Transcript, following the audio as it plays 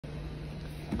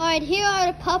Alright, here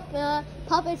are the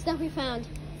puppets that we found.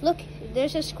 Look,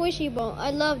 there's a squishy ball.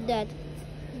 I love that.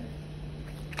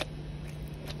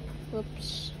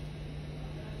 Whoops.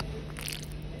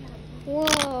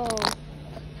 Whoa.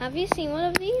 Have you seen one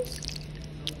of these?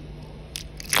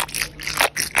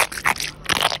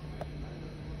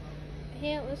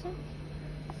 Here, listen.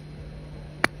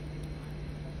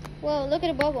 Whoa, look at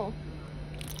the bubble.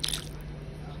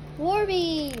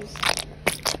 Warbies.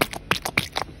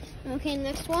 Okay,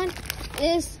 next one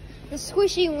is the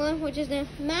squishy one, which is the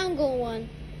mango one.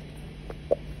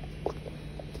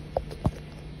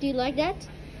 Do you like that?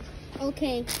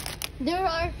 Okay.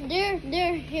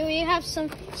 Here we have some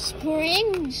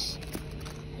springs,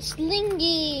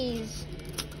 slingies.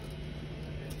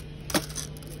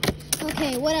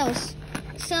 Okay, what else?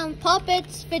 Some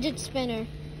puppets, fidget spinner.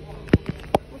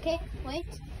 Okay, wait.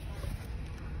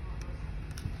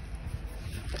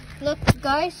 Look,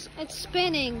 guys, it's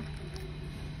spinning.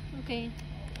 Okay.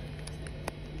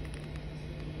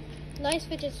 Nice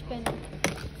fidget spinner.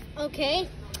 Okay.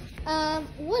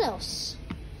 What else?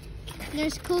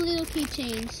 There's cool little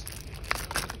keychains.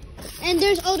 And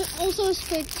there's also a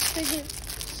fidget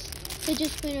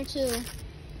spinner too.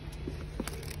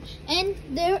 And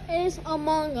there is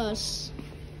Among Us.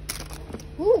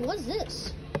 Ooh, what's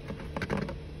this?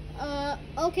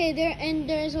 Okay,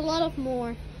 there's a lot of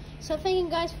more. So thank you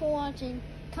guys for watching.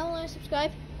 Comment, like,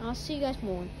 subscribe, and I'll see you guys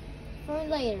more. For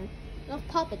later. Enough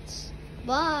puppets.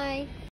 Bye.